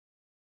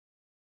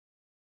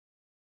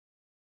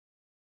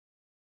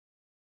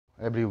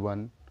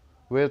everyone.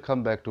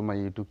 Welcome back to my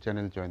YouTube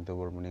channel Join the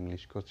World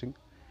English Coaching.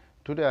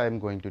 Today I am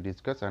going to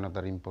discuss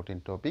another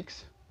important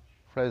topics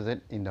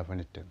present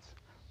indefinite tense.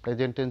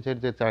 Present tense এর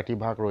যে চারটি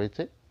ভাগ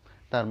রয়েছে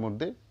তার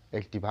মধ্যে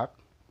একটি ভাগ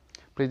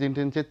প্রেজেন্ট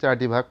টেন্সের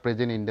চারটি ভাগ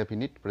present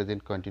indefinite,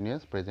 present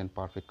continuous, present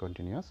perfect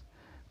continuous.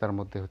 তার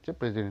মধ্যে হচ্ছে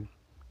প্রেজেন্ট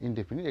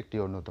ইনডেফিনিট একটি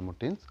অন্যতম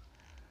টেন্স।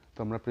 তো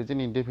আমরা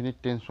প্রেজেন্ট ইনডেফিনিট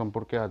টেন্স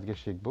সম্পর্কে আজকে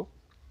শিখব।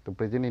 তো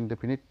প্রেজেন্ট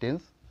ইনডেফিনিট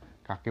টেন্স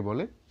কাকে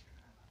বলে,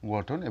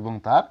 গঠন এবং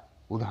তার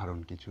উদাহরণ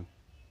কিছু।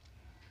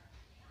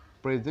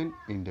 Present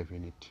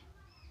indefinite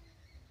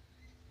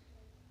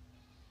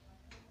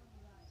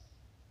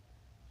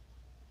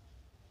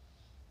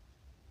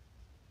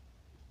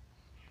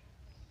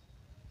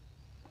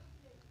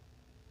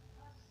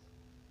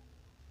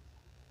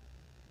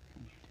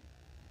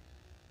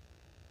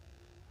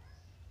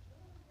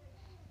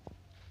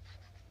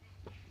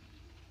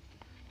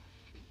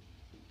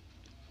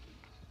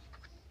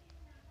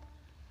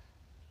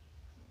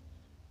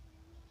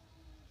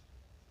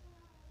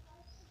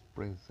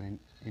present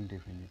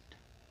indefinite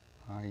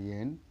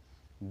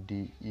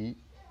INDEFINITE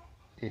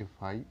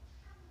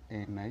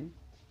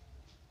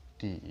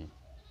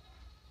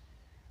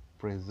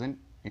present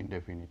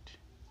indefinite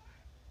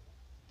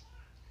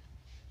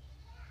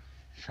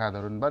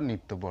সাধারণ বা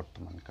নিত্য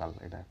বর্তমান কাল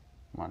এটা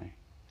মানে।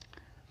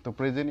 তো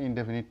প্রেজেন্ট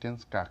ইনডেফিনিট টেন্স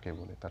কাকে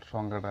বলে তার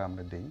সংজ্ঞাটা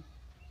আমরা দেই।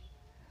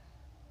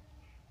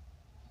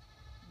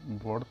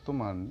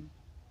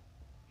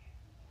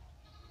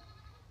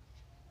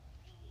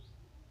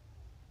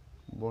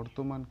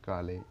 বর্তমান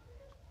কালে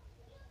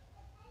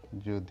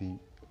যদি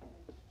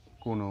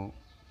কোনো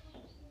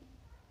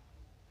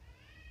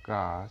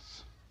কাজ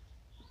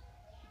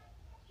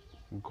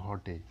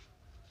ঘটে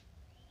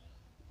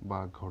বা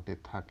ঘটে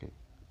থাকে,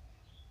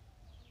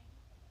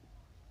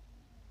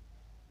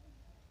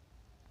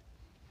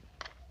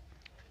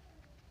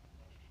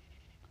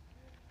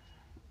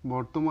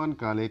 বর্তমান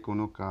কালে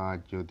কোনো কাজ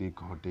যদি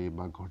ঘটে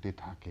বা ঘটে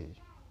থাকে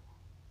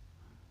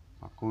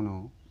বা কোনো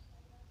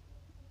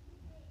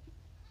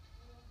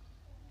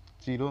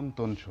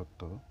চিরন্তন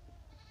সত্য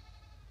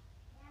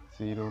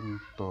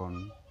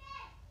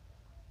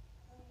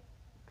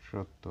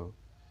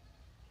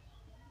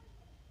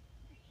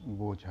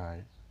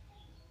বোঝায়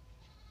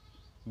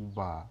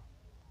বা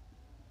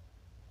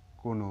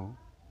কোনো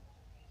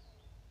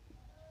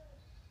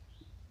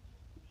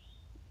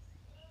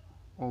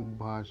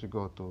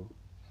অভ্যাসগত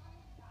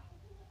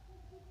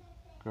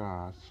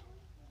কাজ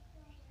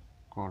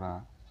করা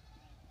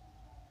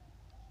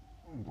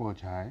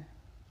বোঝায়,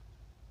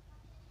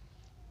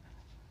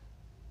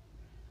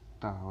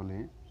 তাহলে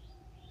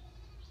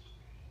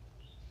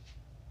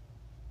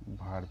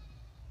ভার্ব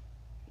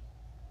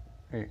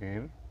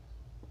এর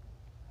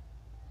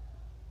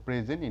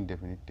প্রেজেন্ট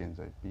ইনডেফিনিট টেন্স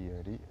হয়।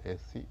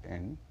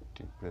 PRESENT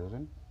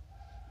present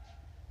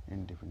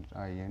indefinite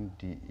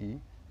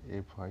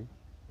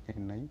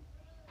INDEFINITE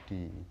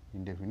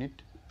indefinite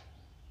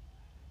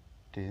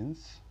tense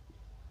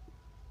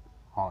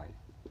হয়।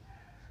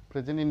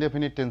 প্রেজেন্ট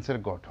ইনডেফিনিট টেন্সের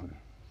গঠন।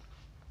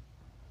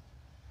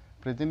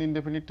 প্রেজেন্ট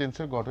ইনডেফিনিট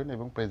টেন্সের গঠন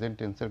এবং প্রেজেন্ট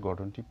টেন্সের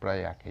গঠনটি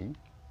প্রায় একই,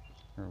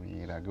 আমি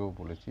এর আগেও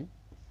বলেছি,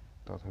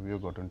 তথাপিও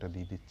গঠনটা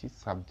দিয়ে দিচ্ছি।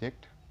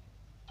 সাবজেক্ট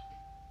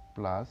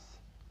প্লাস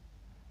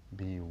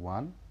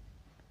V1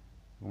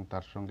 এবং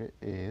তার সঙ্গে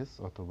এস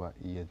অথবা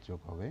এর যোগ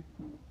হবে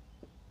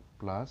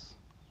প্লাস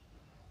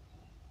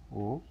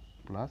ও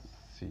প্লাস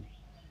সি।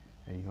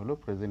 এই হলো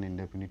প্রেজেন্ট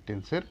ইনডেফিনিট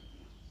টেন্সের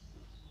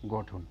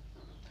গঠন।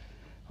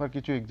 আর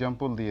কিছু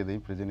এক্সাম্পল দিয়ে দিই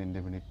প্রেজেন্ট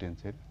ইনডেফিনিট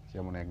টেন্সের।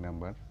 যেমন 1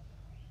 নাম্বার,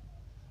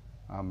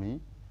 আমি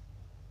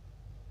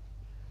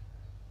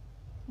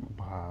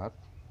ভাত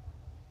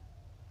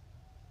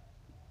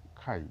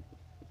খাই।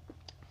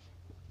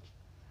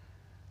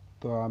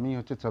 তো আমি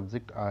হচ্ছে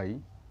সাবজেক্ট আই,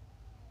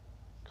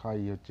 খাই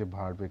হচ্ছে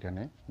ভার্ব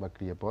এখানে বা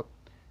ক্রিয়াপদ,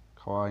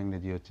 খাওয়া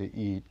ইংরেজি হচ্ছে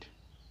ইট,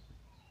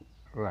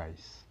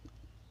 রাইস।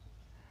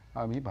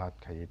 আমি ভাত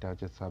খাই, এটা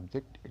হচ্ছে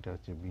সাবজেক্ট, এটা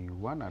হচ্ছে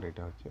V1 আর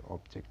এটা হচ্ছে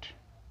অবজেক্ট।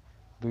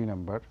 2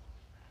 নাম্বার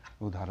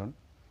উদাহরণ,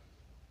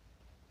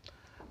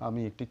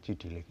 আমি একটি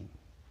চিঠি লিখি।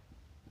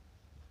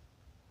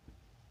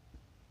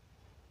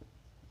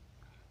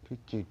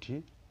 চিঠি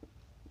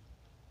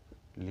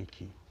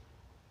লিখি,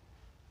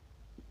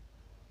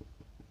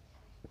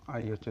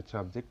 আই হচ্ছে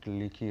সাবজেক্ট,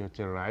 লিখি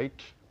হচ্ছে রাইট,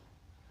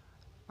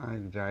 আই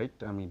রাইট,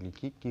 আমি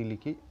লিখি, কি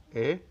লিখি,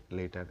 a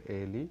letter,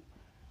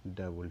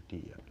 LETT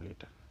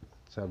letter,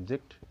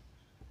 subject,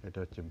 এটা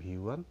হচ্ছে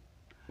V1,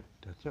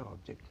 এটা হচ্ছে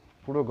অবজেক্ট।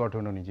 পুরো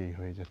গঠন অনুযায়ী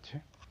হয়ে যাচ্ছে।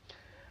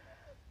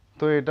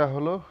 তো এটা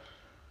হলো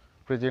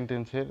প্রেজেন্ট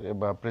টেন্সের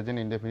বা প্রেজেন্ট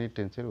ইনডেফিনিট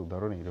টেন্সের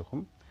উদাহরণ এইরকম।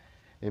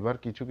 এবার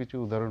কিছু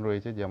উদাহরণ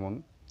রয়েছে, যেমন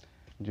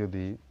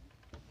যদি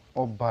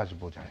অভ্যাস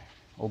বোঝায়,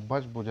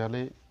 অভ্যাস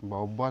বোঝালে বা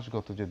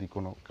অভ্যাসগত যদি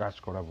কোনো কাজ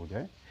করা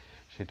বোঝায়,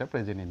 সেটা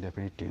প্রেজেন্ট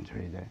ইনডেফিনিট টেন্স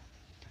হয়ে যায়।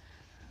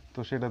 তো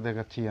সেটা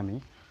দেখাচ্ছি আমি।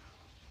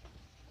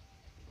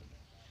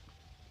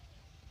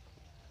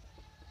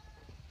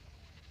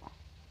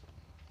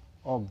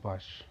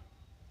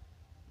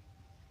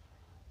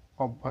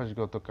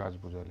 অভ্যাসগত কাজ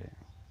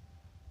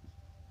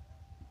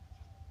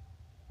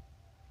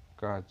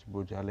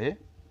বোঝালে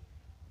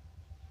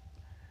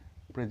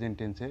প্রেজেন্ট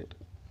টেন্সে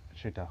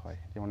সেটা হয়।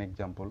 যেমন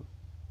এক্সাম্পল,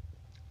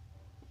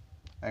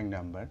 1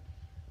 নাম্বার,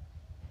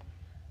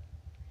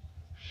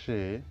 সে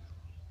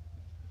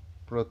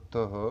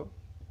প্রত্যহ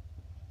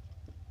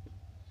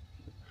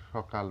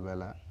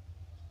সকালবেলা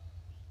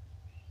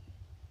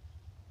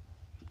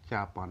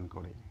চা পান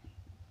করে।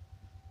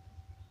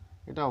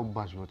 এটা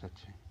অভ্যাস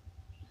বোঝাচ্ছে,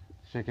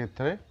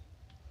 সেক্ষেত্রে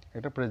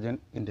এটা প্রেজেন্ট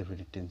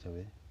ইনডেফিনিট টেন্স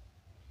হবে।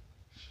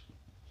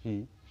 হি,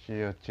 সে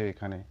হচ্ছে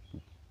এখানে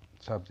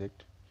সাবজেক্ট।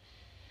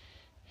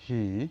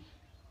 হি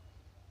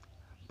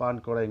পান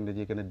করা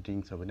ইংরেজি এখানে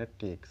ড্রিঙ্কস হবে না,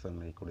 টেক্স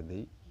আমরা এই করে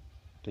দিই।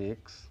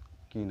 টেক্স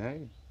কি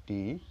নেয়,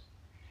 টি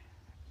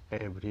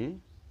এভরি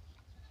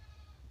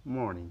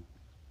মর্নিং।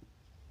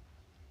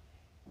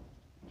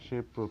 সে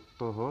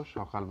প্রত্যহ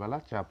সকালবেলা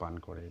চা পান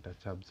করে, এটা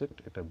সাবজেক্ট,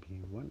 এটা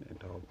V1,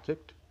 এটা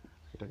অবজেক্ট,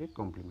 এটাকে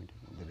কমপ্লিমেন্টের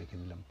মধ্যে রেখে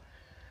দিলাম।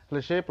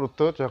 তাহলে সে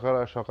প্রত্যহ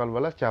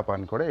সকালবেলা চা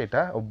পান করে,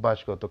 এটা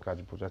অভ্যাসগত কাজ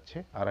বোঝাচ্ছে।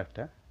 আর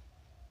একটা,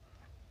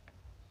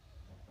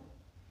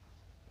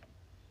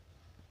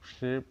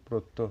 সে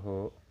প্রত্যহ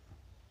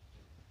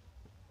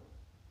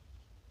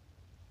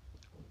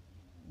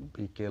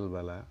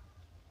বিকেলবেলা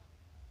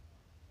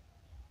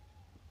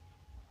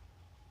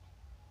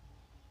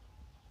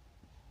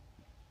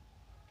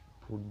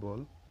ফুটবল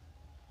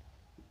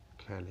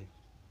খেলে।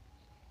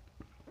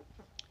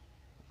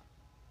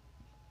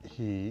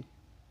 হি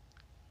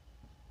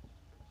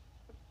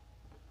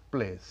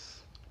প্লেস,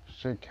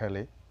 সে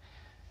খেলে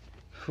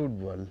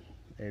ফুটবল,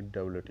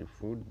 FWT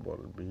ফুটবল,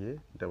 BA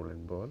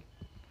বল।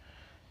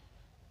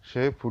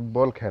 সে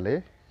ফুটবল খেলে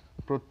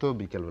প্রত্যহ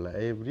বিকেলবেলা,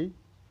 এভরি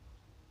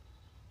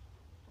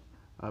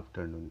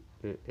আফটারনুন,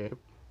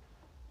 AFTERNWN।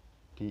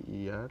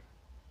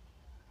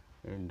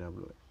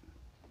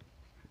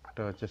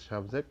 এটা হচ্ছে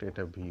সাবজেক্ট,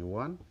 এটা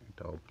V1,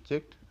 এটা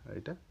অবজেক্ট, আর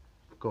এটা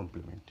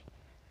কমপ্লিমেন্ট।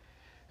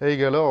 এই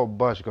গেল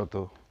অভ্যাসগত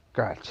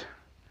কাজ।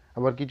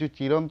 আবার কিছু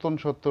চিরন্তন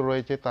সত্য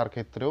রয়েছে, তার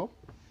ক্ষেত্রেও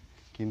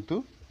কিন্তু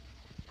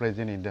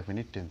প্রেজেন্ট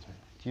ইনডেফিনিট টেন্স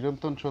হয়।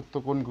 চিরন্তন সত্য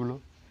কোনগুলো?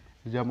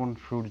 যেমন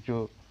সূর্য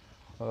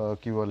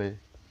কি বলে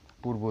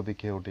পূর্ব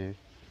দিকে ওঠে,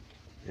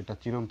 এটা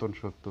চিরন্তন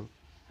সত্য।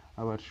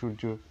 আবার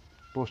সূর্য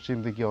পশ্চিম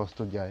দিকে অস্ত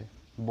যায়,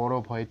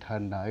 বরফ হয়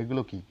ঠান্ডা,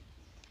 এগুলো কি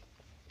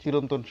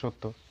চিরন্তন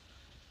সত্য।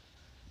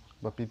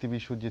 বা পৃথিবী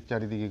সূর্যের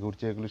চারিদিকে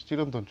ঘুরছে, এগুলো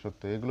চিরন্তন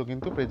সত্য, এগুলো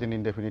কিন্তু প্রেজেন্ট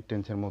ইনডেফিনিট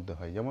টেন্সের মধ্যে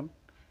হয়। যেমন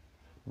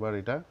এবার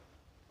এটা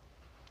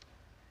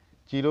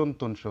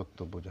চিরন্তন সত্য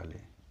বোঝালে,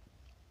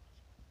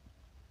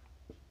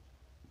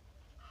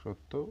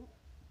 সত্য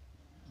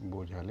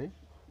বোঝালে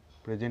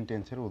প্রেজেন্ট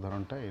টেন্সের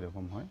উদাহরণটা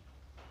এরকম হয়।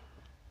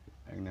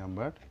 1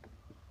 নাম্বার,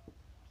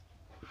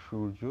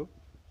 সূর্য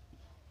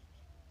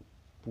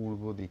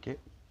পূর্ব দিকে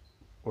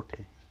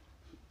ওঠে।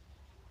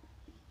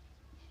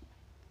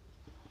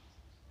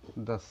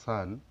 দ্য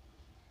সান,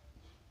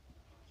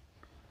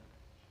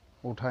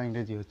 ওঠা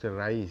ইংরেজি হচ্ছে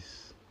রাইজ,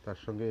 তার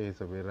সঙ্গে এস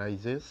হবে,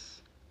 রাইজেস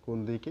কোন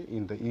দিকে,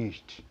 ইন দ্য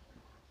ইস্ট।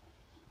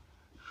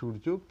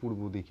 সূর্য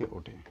পূর্ব দিকে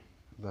ওঠে,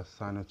 দ্য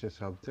সান হচ্ছে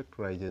সাবজেক্ট,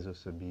 রাইজেস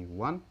হচ্ছে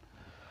V1,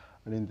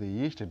 R in the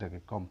east এটাকে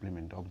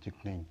কমপ্লিমেন্ট, অবজেক্ট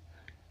নেই।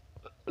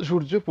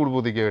 সূর্য পূর্ব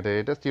দিকে ওঠে,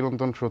 এটা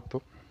চিরন্তন সত্য।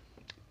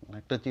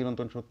 একটা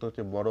চিরন্তন সত্য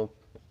হচ্ছে বরফ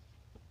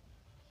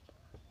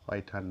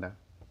হয় ঠান্ডা।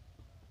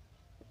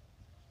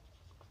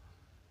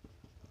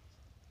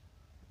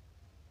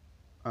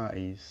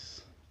 আইস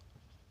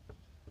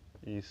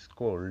ইজ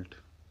কোল্ড,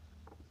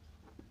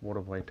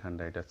 বরফ হয়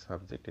ঠান্ডা, এটা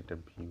সাবজেক্ট, এটা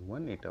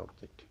V1, এটা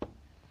অবজেক্ট।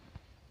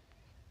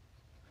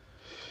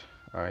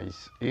 আইস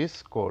ইজ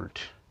কোল্ড,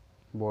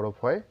 বরফ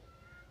হয়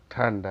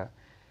ঠান্ডা,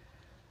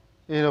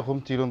 এরকম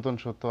চিরন্তন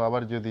সত্য।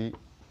 আবার যদি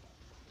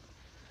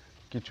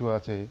কিছু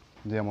আছে,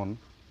 যেমন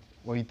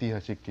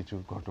ঐতিহাসিক কিছু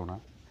ঘটনা,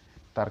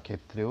 তার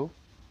ক্ষেত্রেও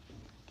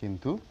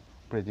কিন্তু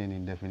প্রেজেন্ট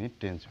ইনডেফিনিট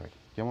টেন্স হয়।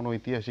 যেমন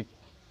ঐতিহাসিক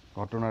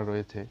ঘটনা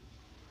রয়েছে,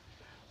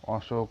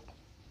 অশোক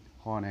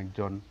হন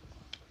একজন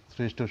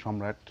শ্রেষ্ঠ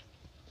সম্রাট,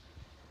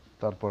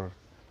 তারপর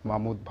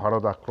মামুদ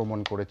ভারত আক্রমণ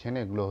করেছেন,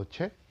 এগুলো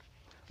হচ্ছে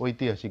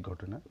ঐতিহাসিক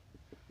ঘটনা।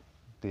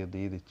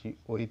 দিয়ে দিচ্ছি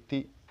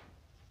ঐতিহাসিক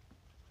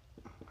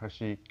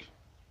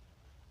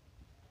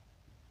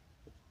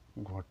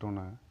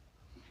ঘটনা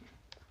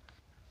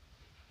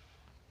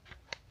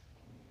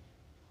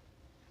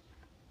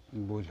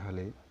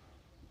বোঝালে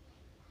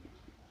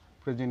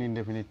প্রেজেন্ট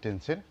ইনডেফিনিট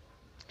টেন্সের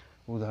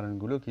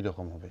উদাহরণগুলো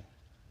কীরকম হবে,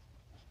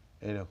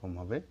 এরকম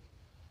হবে।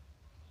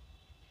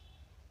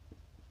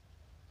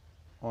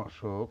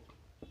 অশোক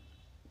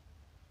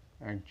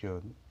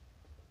একজন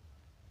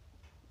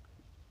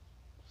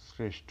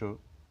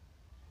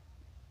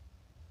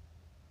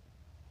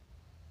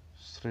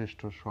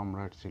শ্রেষ্ঠ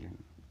সম্রাট ছিলেন।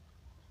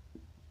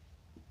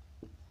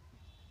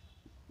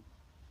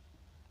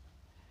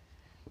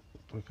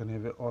 তো এখানে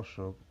হবে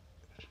অশোক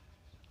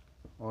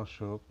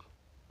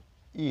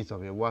ইজ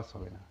হবে, ওয়াস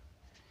হবে না,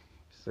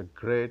 it's a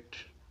great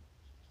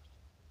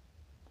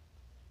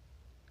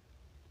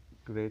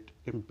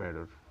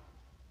empire.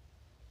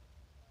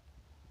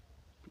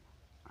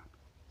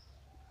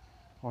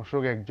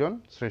 Ashok একজন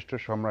শ্রেষ্ঠ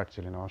সম্রাট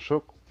ছিলেন।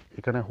 অশোক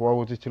এখানে হওয়া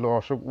উচিত ছিল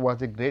অশোক ওয়াজ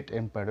এ গ্রেট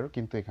এম্পায়ার,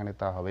 কিন্তু এখানে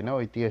তা হবে না।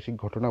 ঐতিহাসিক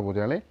ঘটনা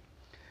বোঝালে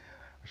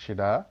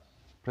সেটা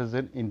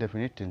প্রেজেন্ট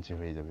ইনডেফিনিট টেন্সে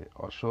হয়ে যাবে।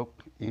 Ashok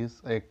is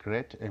a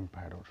great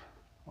এম্পায়ারর।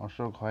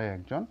 Ashok হয়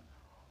একজন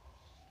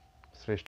শ্রেষ্ঠ